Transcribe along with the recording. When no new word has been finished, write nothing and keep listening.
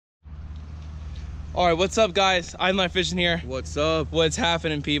All right, what's up, guys? I'm Live Fishing here. What's up? What's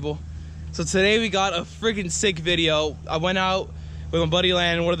happening, people? So today we got a freaking sick video. I went out with my buddy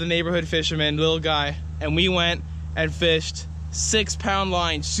Landon, one of the neighborhood fishermen, little guy, and we went and fished 6-pound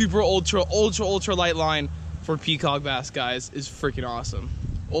line, super ultra light line for peacock bass, guys. Is freaking awesome.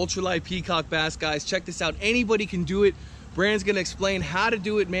 Ultralight peacock bass, guys. Check this out. Anybody can do it. Brandon's gonna explain how to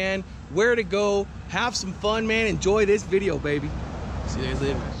do it, man. Where to go. Have some fun, man. Enjoy this video, baby. See you guys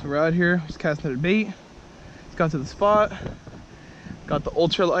later. So we're out here, just casting a bait. Just got to the spot. Got the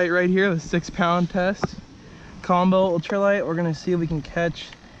ultralight right here, the 6-pound test. Combo ultralight. We're gonna see if we can catch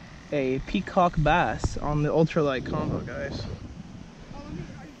a peacock bass on the ultralight combo, guys. Oh,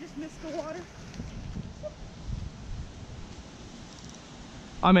 I just missed the water.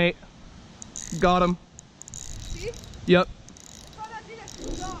 I'm 8. Got him. See? Yep.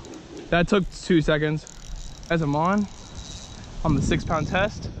 Stop. That took 2 seconds. As I'm on the 6-pound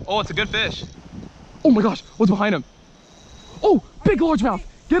test. Oh, it's a good fish. Oh my gosh, what's behind him? Oh, big largemouth.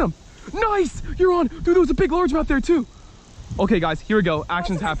 Get him. Nice, you're on. Dude, there was a big largemouth there too. Okay, guys, here we go.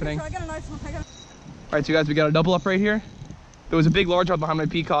 Action's happening. I got a nice one. All right, so guys, we got a double up right here. There was a big largemouth behind my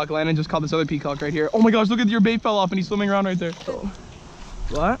peacock. Landon just caught this other peacock right here. Oh my gosh, look at your bait fell off and he's swimming around right there. Oh.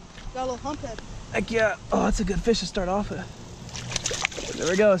 What? Got a little hump head. Heck yeah. Oh, that's a good fish to start off with.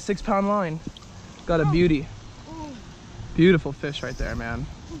 There we go, 6-pound line. Got a beauty. Beautiful fish right there, man.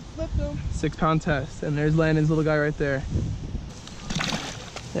 Flipped him. 6-pound test. And there's Landon's little guy right there.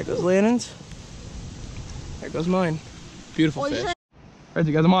 There goes Landon's. There goes mine. Beautiful fish. All right,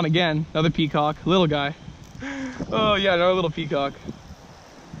 so guys, I'm on again. Another peacock, little guy. Oh yeah, another little peacock.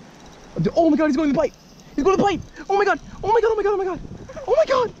 Oh my god, he's going to the bite. He's going to the bite. Oh my god. Oh my god, oh my god, oh my god. Oh my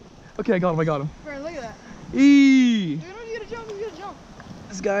god. Okay, I got him, I got him. Bro, look at that. Eee. Dude, you gotta jump, you gotta jump.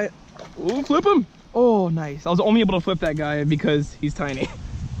 This guy. Oh, flip him. Oh, nice. I was only able to flip that guy because he's tiny.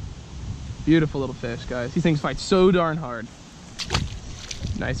 Beautiful little fish, guys. These things fight so darn hard.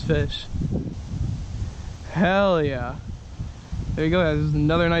 Nice fish. Hell yeah. There you go, guys. There's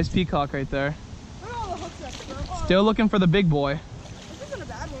another nice peacock right there. Look at all the hooks extra. Oh, still looking for the big boy. this isn't a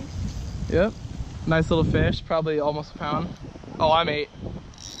bad one. Yep. Nice little fish. Probably almost a pound. Oh, I'm 8.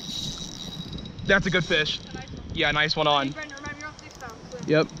 That's a good fish. Nice one. Yeah, nice one on. Hey, remind me, you're on 6 pounds. So.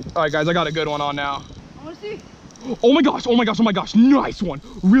 Yep. All right, guys. I got a good one on now. I wanna see. Oh my gosh, oh my gosh, oh my gosh, nice one.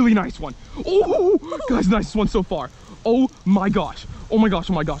 Really nice one. Oh, guys, nicest one so far. Oh my gosh, oh my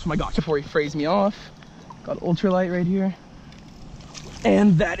gosh, oh my gosh, oh my gosh. Before he frays me off, got ultralight right here.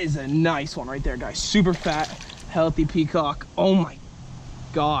 And that is a nice one right there, guys. Super fat, healthy peacock. Oh my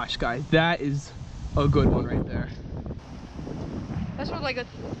gosh, guys, that is a good one right there. That's what, like a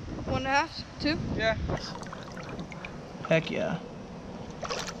 1.5, 2? Yeah. Heck yeah.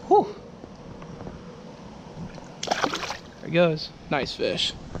 Whew. There he goes. Nice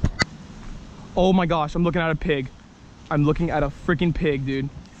fish. Oh my gosh, I'm looking at a pig. I'm looking at a freaking pig, dude.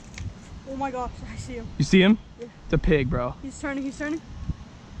 Oh my gosh, I see him. You see him? Yeah. It's a pig, bro. He's turning, he's turning.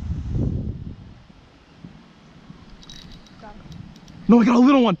 Got him. No, I got a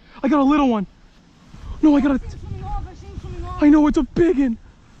little one. I got a little one. No, I got a... I see him swimming off, I see him swimming off. I know, it's a big one.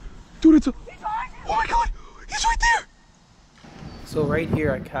 Dude, it's a... Oh my god, he's right there. So right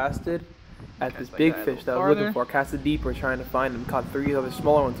here, I casted at this big fish that I was looking for. Casted deeper, trying to find him. Caught 3 other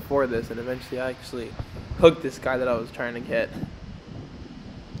smaller ones before this, and eventually I actually hooked this guy that I was trying to get.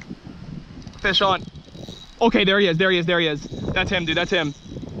 Fish on. Okay, there he is, there he is, there he is. That's him, dude, that's him.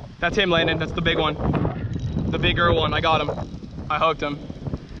 That's him, Landon, that's the big one. The bigger one, I got him. I hooked him.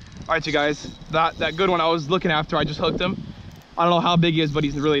 All right, you guys, that good one I was looking after, I just hooked him. I don't know how big he is, but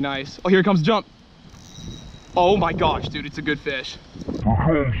he's really nice. Oh, here comes jump. Oh my gosh, dude, it's a good fish.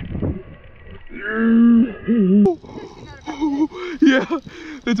 Yeah,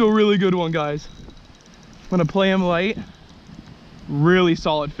 it's a really good one, guys. I'm gonna play him light. Really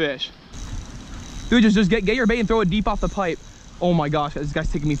solid fish. Dude, just get your bait and throw it deep off the pipe. Oh my gosh, this guy's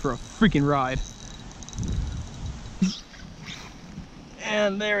taking me for a freaking ride.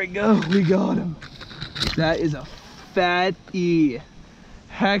 And there we go, we got him. That is a fatty.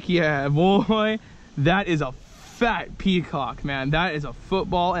 Heck yeah, boy. That is a fat peacock, man. That is a 1.5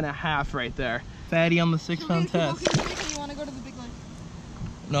 footballs right there. Fatty on the 6-pound test. You wanna go to the big line?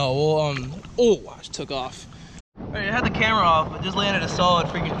 No, well, oh, I just took off. All right, I had the camera off, but just landed a solid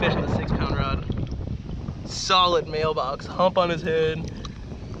freaking fish on the 6-pound rod. Solid mailbox, hump on his head.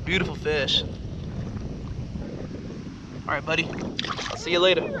 Beautiful fish. All right, buddy. I'll see you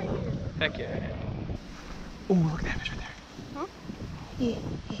later. Heck yeah. Oh, look at that fish right there. Huh?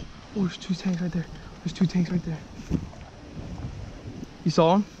 Oh, there's 2 tanks right there. There's 2 tanks right there. You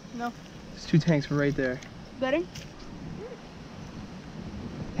saw them? No. There's 2 tanks right there. Betting?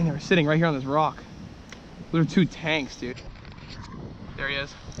 And they were sitting right here on this rock. Those are 2 tanks, dude. There he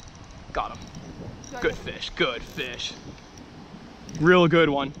is. Got him. Good fish, good fish. Real good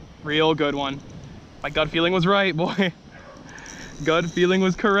one, real good one. My gut feeling was right, boy. Gut feeling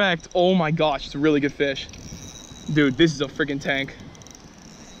was correct. Oh my gosh, it's a really good fish. Dude, this is a freaking tank.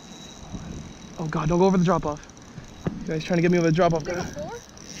 Oh God, don't go over the drop off. You guys trying to get me over the drop off, guys.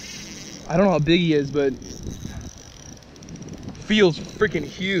 I don't know how big he is, but feels freaking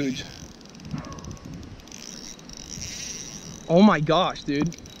huge. Oh my gosh,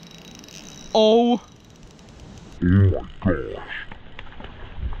 dude. Oh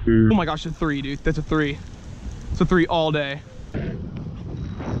my gosh, a 3, dude. That's a 3. It's a 3 all day.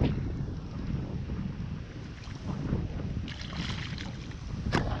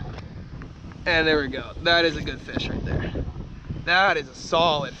 And there we go. That is a good fish right there. That is a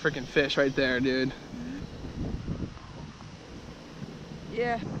solid freaking fish right there, dude.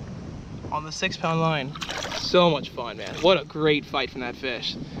 Yeah. On the 6-pound line. So much fun, man. What a great fight from that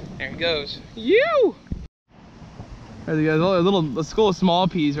fish. There he goes. You! There you go. A school of small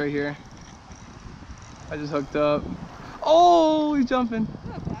peas right here. I just hooked up. Oh, he's jumping.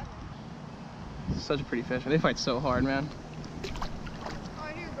 Such a pretty fish. They fight so hard, man.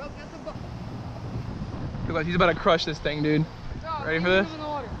 Alright, here, bro. Get the buck. Look like he's about to crush this thing, dude. Oh, ready for this? In the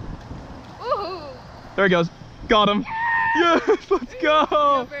water. Ooh. There he goes. Got him. Yes, let's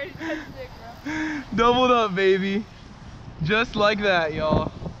go. Doubled up, baby. Just like that,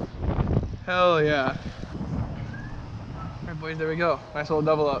 y'all. Hell yeah. All right, boys, there we go. Nice little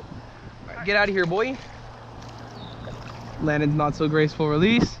double up. All right, get out of here, boy. Landon's not so graceful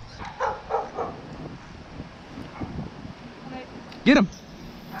release. Get him.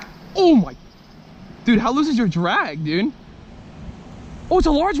 Oh my. Dude, how loose is your drag, dude? Oh, it's a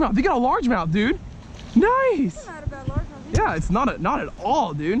largemouth. You got a largemouth, dude. Nice. It's not a bad largemouth. Yeah, it's not at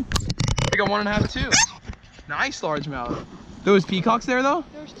all, dude. I got 1.5 too. Nice largemouth. Those peacocks there though?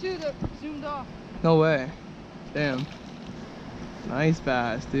 There's 2 that zoomed off. No way. Damn. Nice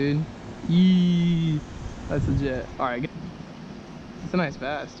bass, dude. Yee. That's legit. All right. It's a nice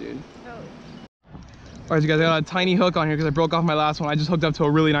bass, dude. No. All right, you guys, I got a tiny hook on here because I broke off my last one. I just hooked up to a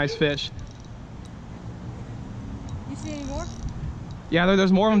really nice fish. You see any more? Yeah,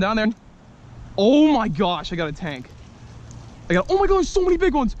 there's more of them down there. Oh my gosh, I got a tank. Oh my gosh, so many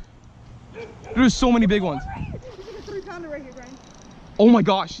big ones. There's so many big ones. There's a 3-pounder right here, Brian. Oh my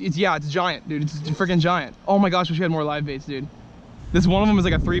gosh, it's giant, dude. It's freaking giant. Oh my gosh, wish we had more live baits, dude. This one of them is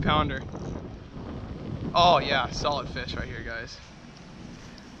like a 3-pounder. Oh yeah, solid fish right here, guys.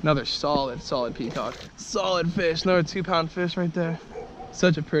 Another solid peacock. Solid fish, another 2-pound fish right there.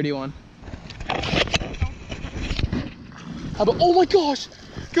 Such a pretty one. How about, oh my gosh,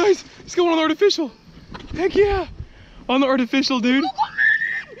 guys, he's going on the artificial. Heck yeah, on the artificial, dude.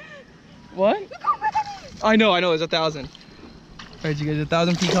 What? I know, there's 1,000. All right, you guys,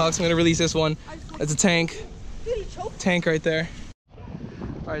 1,000 peacocks. I'm gonna release this one. That's a tank. Tank right there.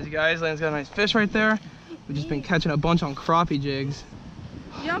 All right, you guys, Landon's got a nice fish right there. We've just been catching a bunch on crappie jigs.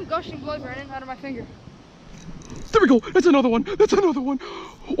 Yeah, I'm gushing blood, Brandon, out of my finger. There we go. That's another one. That's another one.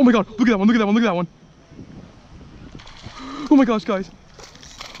 Oh my God, look at that one. Look at that one. Look at that one. Oh my gosh, guys.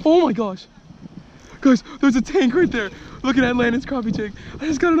 Oh my gosh. Guys, there's a tank right there. Looking at Landon's crappie jig. I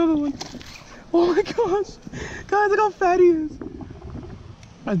just got another one. Oh my gosh. Guys, look how fat he is.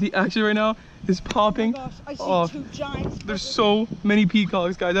 The action right now is popping. Oh my gosh, I see 2 giants. There's so many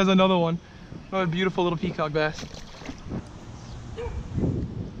peacocks, guys. There's another one. Another beautiful little peacock bass.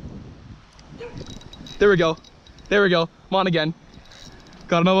 There we go. There we go. I'm on again.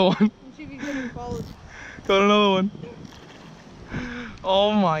 Got another one. Let's see if he's getting followed. Got another one.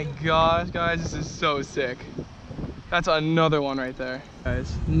 Oh my gosh, guys, this is so sick. That's another one right there,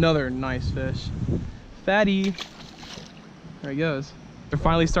 guys. Another nice fish. Fatty. There he goes. They're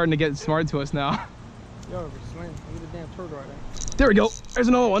finally starting to get smart to us now. Yo, we're swimming. Look at the damn turtle right there. There we go. There's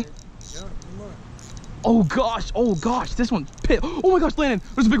another one. Yeah, come on. Oh gosh, this one's pit. Oh my gosh, Landon,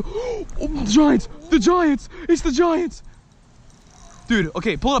 there's a big, oh, the giants, it's the giants. Dude,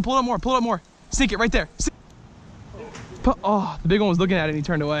 okay, pull it up more. Sink it right there. Oh, the big one was looking at it and he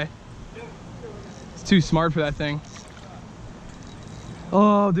turned away. It's too smart for that thing.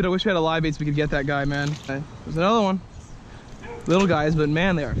 Oh, dude, I wish we had a live bait so we could get that guy, man. There's another one. Little guys, but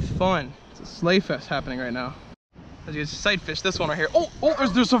man, they are fun. It's a sleigh fest happening right now. As you guys sight fish this one right here. Oh,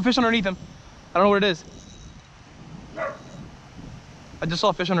 there's some fish underneath him. I don't know what it is. I just saw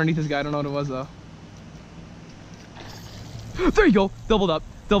a fish underneath this guy. I don't know what it was though. There you go. Doubled up,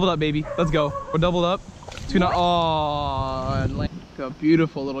 baby. Let's go. We're doubled up. Oh, and a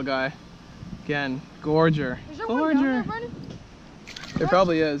beautiful little guy. Again, gorger. Is there one down there, Brendan? There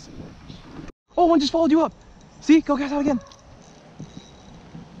probably is. Oh, one just followed you up. See? Go cast out again.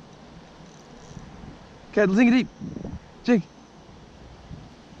 Okay, let's sink it deep. Jig.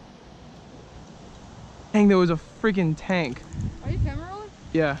 Dang, there was a freaking tank. Are you camera rolling?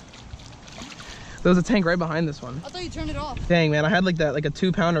 Yeah. There was a tank right behind this one. I thought you turned it off. Dang, man, I had like that, like a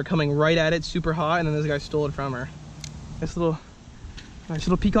 2-pounder coming right at it, super hot, and then this guy stole it from her. Nice little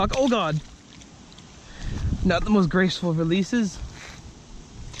peacock. Oh God. Not the most graceful of releases.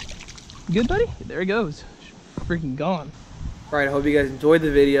 Good, buddy? There he goes. Freaking gone. All right, I hope you guys enjoyed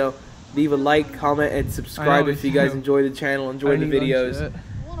the video. Leave a like, comment, and subscribe if you guys enjoy the channel, enjoy the videos.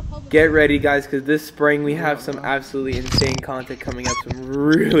 Get ready, guys, because this spring we have some absolutely insane content coming up. Some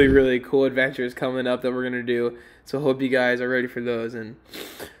really, really cool adventures coming up that we're going to do. So hope you guys are ready for those. And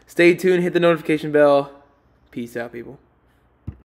stay tuned. Hit the notification bell. Peace out, people.